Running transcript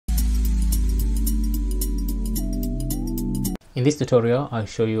In this tutorial, I'll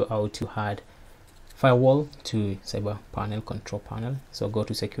show you how to add firewall to cyber panel control panel. So go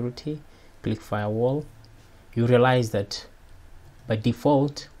to security, click firewall. You realize that by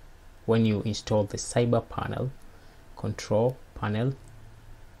default, when you install the cyber panel control panel,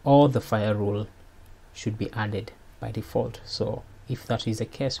 all the firewall should be added by default. So if that is the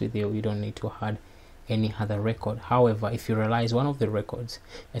case with you, you don't need to add any other record. However, if you realize one of the records,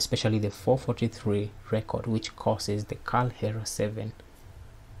 especially the 443 record, which causes the cal error 7,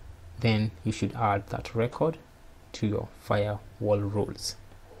 then you should add that record to your firewall rules.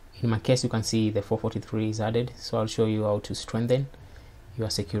 In my case, you can see the 443 is added, so I'll show you how to strengthen your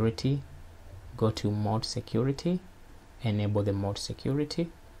security. Go to mode security, enable the mode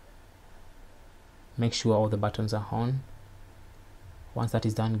security, make sure all the buttons are on. Once that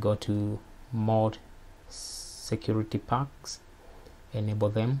is done, go to mode security packs, enable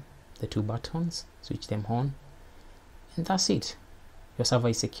them, the two buttons, switch them on, and that's it. Your server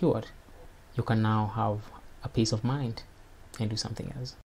is secured. You can now have a peace of mind and do something else.